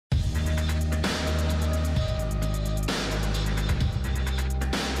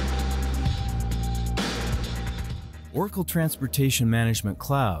Oracle Transportation Management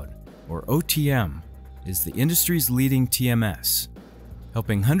Cloud, or OTM, is the industry's leading TMS,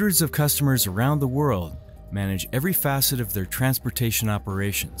 helping hundreds of customers around the world manage every facet of their transportation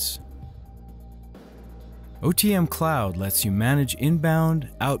operations. OTM Cloud lets you manage inbound,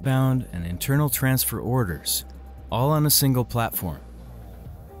 outbound, and internal transfer orders, all on a single platform.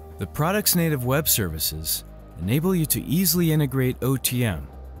 The product's native web services enable you to easily integrate OTM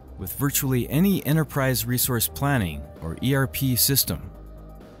with virtually any enterprise resource planning or ERP system.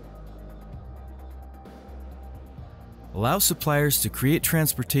 Allow suppliers to create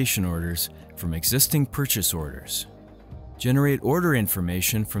transportation orders from existing purchase orders, generate order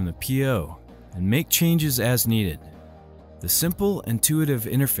information from the PO, and make changes as needed. The simple, intuitive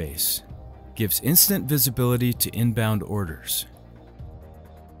interface gives instant visibility to inbound orders.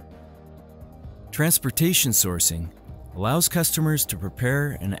 Transportation sourcing allows customers to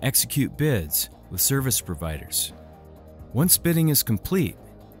prepare and execute bids with service providers. Once bidding is complete,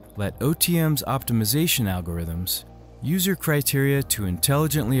 let OTM's optimization algorithms use your criteria to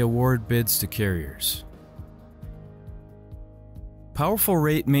intelligently award bids to carriers. Powerful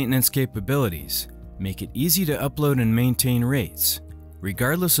rate maintenance capabilities make it easy to upload and maintain rates,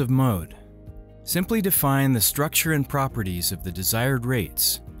 regardless of mode. Simply define the structure and properties of the desired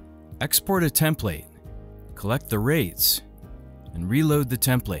rates, export a template, collect the rates, and reload the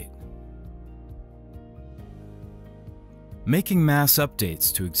template. Making mass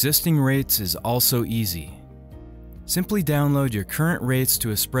updates to existing rates is also easy. Simply download your current rates to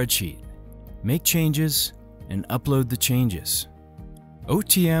a spreadsheet, make changes, and upload the changes.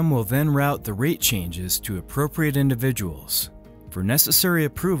 OTM will then route the rate changes to appropriate individuals for necessary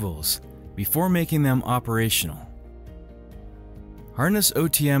approvals before making them operational. Harness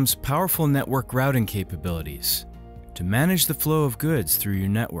OTM's powerful network routing capabilities to manage the flow of goods through your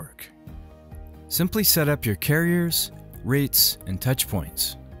network. Simply set up your carriers, rates, and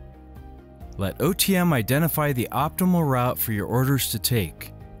touchpoints. Let OTM identify the optimal route for your orders to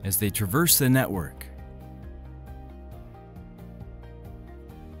take as they traverse the network.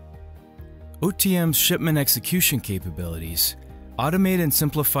 OTM's shipment execution capabilities automate and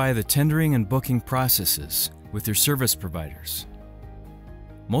simplify the tendering and booking processes with your service providers.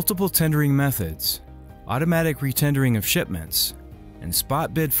 Multiple tendering methods, automatic retendering of shipments, and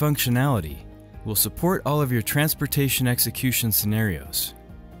spot bid functionality will support all of your transportation execution scenarios,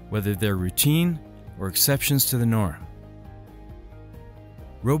 whether they're routine or exceptions to the norm.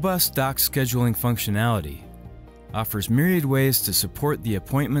 Robust dock scheduling functionality offers myriad ways to support the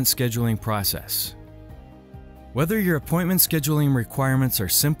appointment scheduling process. Whether your appointment scheduling requirements are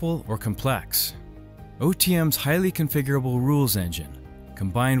simple or complex, OTM's highly configurable rules engine,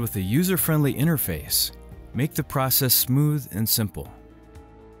 combined with a user-friendly interface, make the process smooth and simple.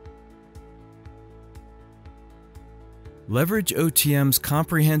 Leverage OTM's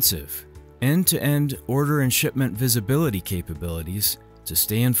comprehensive, end-to-end order and shipment visibility capabilities to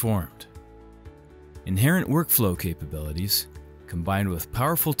stay informed. Inherent workflow capabilities, combined with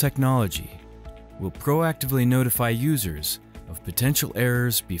powerful technology, will proactively notify users of potential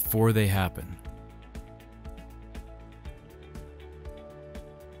errors before they happen.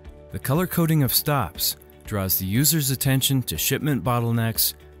 The color coding of stops draws the user's attention to shipment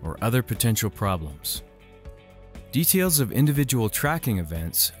bottlenecks or other potential problems. Details of individual tracking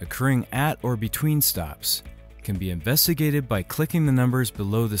events occurring at or between stops can be investigated by clicking the numbers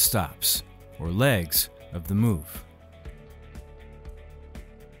below the stops, or legs, of the move.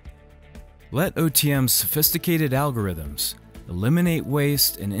 Let OTM's sophisticated algorithms eliminate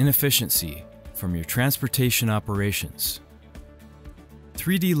waste and inefficiency from your transportation operations.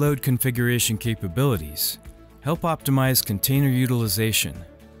 3D load configuration capabilities help optimize container utilization,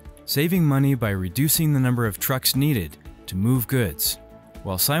 saving money by reducing the number of trucks needed to move goods,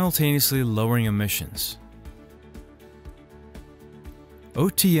 while simultaneously lowering emissions.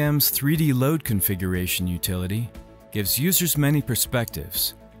 OTM's 3D load configuration utility gives users many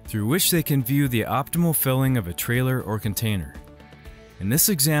perspectives through which they can view the optimal filling of a trailer or container. In this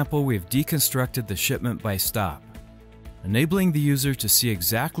example, we have deconstructed the shipment by stop, enabling the user to see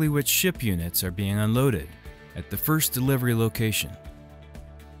exactly which ship units are being unloaded at the first delivery location.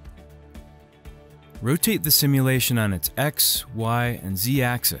 Rotate the simulation on its X, Y, and Z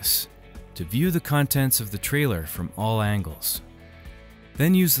axis to view the contents of the trailer from all angles.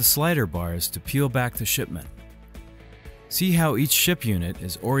 Then use the slider bars to peel back the shipment. See how each ship unit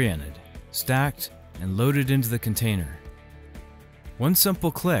is oriented, stacked, and loaded into the container. One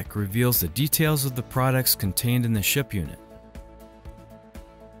simple click reveals the details of the products contained in the ship unit.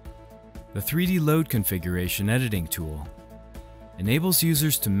 The 3D load configuration editing tool enables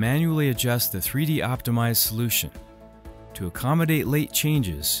users to manually adjust the 3D optimized solution to accommodate late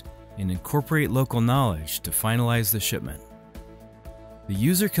changes and incorporate local knowledge to finalize the shipment. The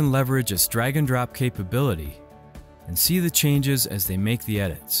user can leverage its drag-and-drop capability and see the changes as they make the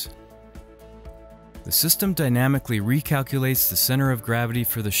edits. The system dynamically recalculates the center of gravity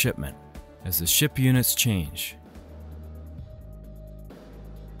for the shipment as the ship units change.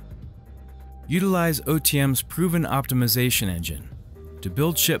 Utilize OTM's proven optimization engine to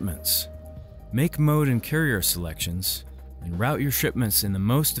build shipments, make mode and carrier selections, and route your shipments in the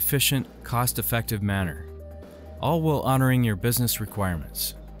most efficient, cost-effective manner, all while honoring your business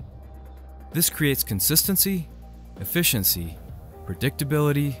requirements. This creates consistency, efficiency,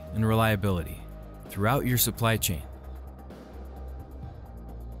 predictability, and reliability throughout your supply chain.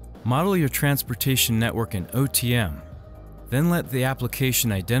 Model your transportation network in OTM, then let the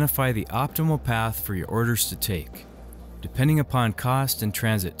application identify the optimal path for your orders to take, depending upon cost and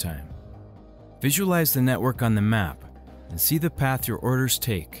transit time. Visualize the network on the map and see the path your orders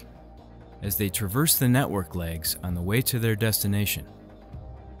take as they traverse the network legs on the way to their destination.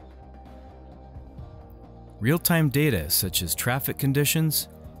 Real-time data such as traffic conditions,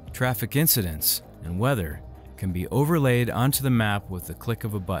 traffic incidents, and weather can be overlaid onto the map with the click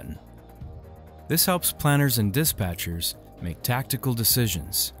of a button. This helps planners and dispatchers make tactical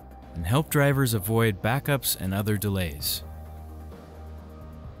decisions and help drivers avoid backups and other delays.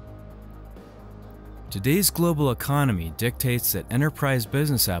 Today's global economy dictates that enterprise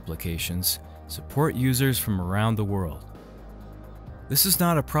business applications support users from around the world. This is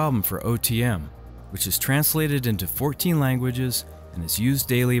not a problem for OTM, which is translated into 14 languages and is used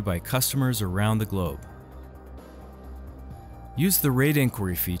daily by customers around the globe. Use the rate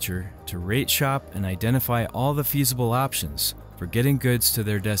inquiry feature to rate shop and identify all the feasible options for getting goods to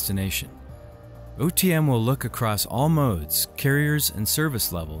their destination. OTM will look across all modes, carriers, and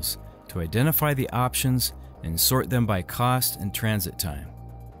service levels to identify the options and sort them by cost and transit time.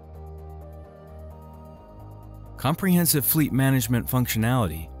 Comprehensive fleet management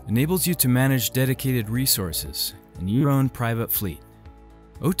functionality enables you to manage dedicated resources in your own private fleet.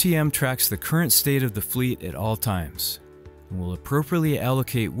 OTM tracks the current state of the fleet at all times and will appropriately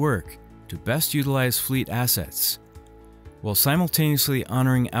allocate work to best utilize fleet assets, while simultaneously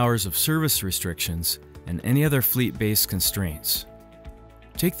honoring hours of service restrictions and any other fleet-based constraints.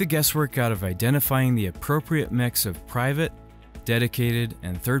 Take the guesswork out of identifying the appropriate mix of private, dedicated,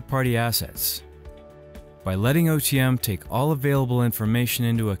 and third-party assets by letting OTM take all available information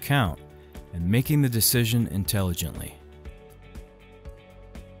into account and making the decision intelligently.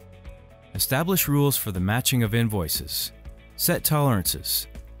 Establish rules for the matching of invoices, set tolerances,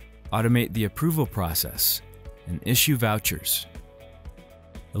 automate the approval process, and issue vouchers.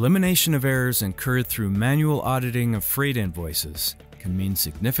 Elimination of errors incurred through manual auditing of freight invoices can mean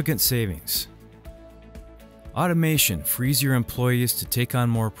significant savings. Automation frees your employees to take on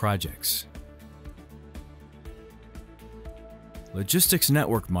more projects. Logistics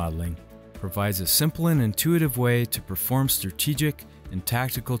network modeling provides a simple and intuitive way to perform strategic and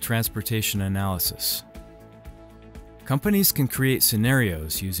tactical transportation analysis. Companies can create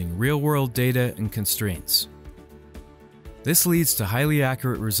scenarios using real-world data and constraints. This leads to highly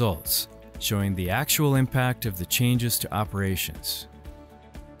accurate results, showing the actual impact of the changes to operations.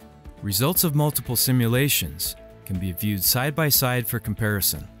 Results of multiple simulations can be viewed side by side for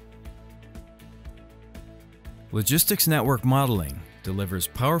comparison. Logistics network modeling delivers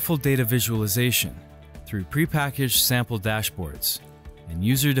powerful data visualization through prepackaged sample dashboards and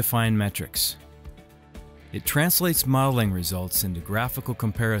user-defined metrics. It translates modeling results into graphical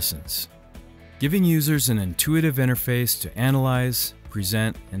comparisons, giving users an intuitive interface to analyze,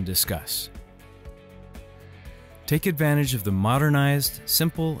 present, and discuss. Take advantage of the modernized,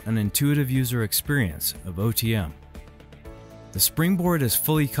 simple, and intuitive user experience of OTM. The Springboard is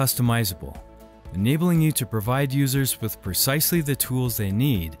fully customizable, enabling you to provide users with precisely the tools they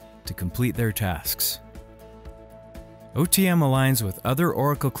need to complete their tasks. OTM aligns with other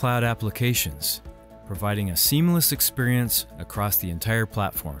Oracle Cloud applications, providing a seamless experience across the entire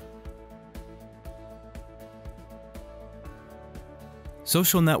platform.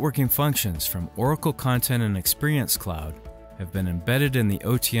 Social networking functions from Oracle Content and Experience Cloud have been embedded in the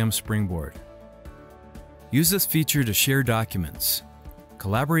OTM Springboard. Use this feature to share documents,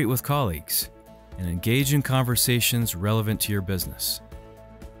 collaborate with colleagues, and engage in conversations relevant to your business.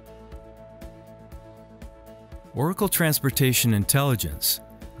 Oracle Transportation Intelligence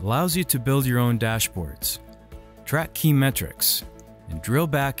allows you to build your own dashboards, track key metrics, and drill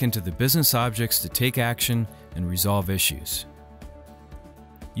back into the business objects to take action and resolve issues.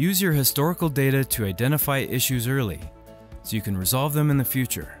 Use your historical data to identify issues early so you can resolve them in the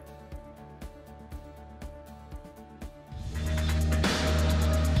future.